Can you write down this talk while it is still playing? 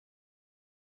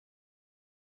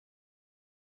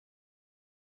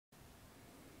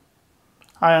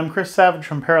Hi, I'm Chris Savage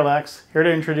from Parallax, here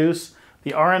to introduce the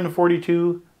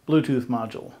RN-42 Bluetooth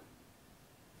module.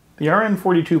 The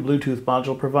RN-42 Bluetooth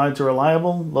module provides a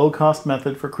reliable, low-cost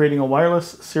method for creating a wireless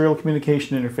serial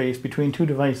communication interface between two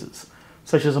devices,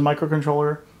 such as a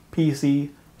microcontroller,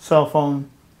 PC, cell phone,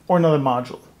 or another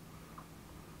module.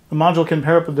 The module can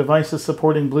pair up with devices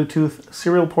supporting Bluetooth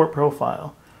serial port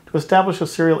profile to establish a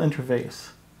serial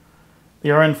interface.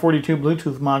 The RN-42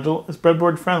 Bluetooth module is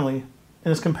breadboard friendly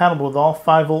and is compatible with all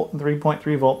 5V and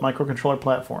 3.3V microcontroller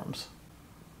platforms.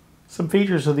 Some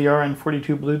features of the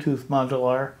RN-42 Bluetooth module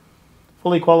are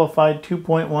fully qualified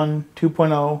 2.1,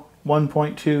 2.0,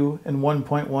 1.2, and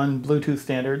 1.1 Bluetooth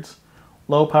standards,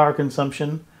 low power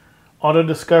consumption, auto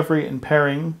discovery and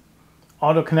pairing,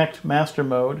 auto connect master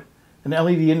mode, and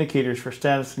LED indicators for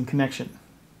status and connection.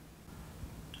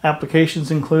 Applications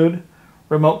include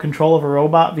remote control of a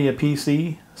robot via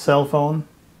PC, cell phone,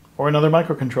 or another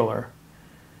microcontroller.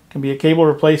 It can be a cable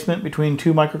replacement between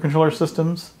two microcontroller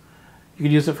systems. You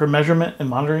could use it for measurement and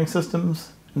monitoring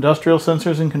systems, industrial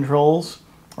sensors and controls,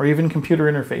 or even computer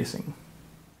interfacing.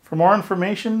 For more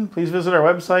information, please visit our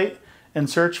website and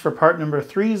search for part number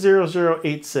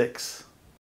 30086.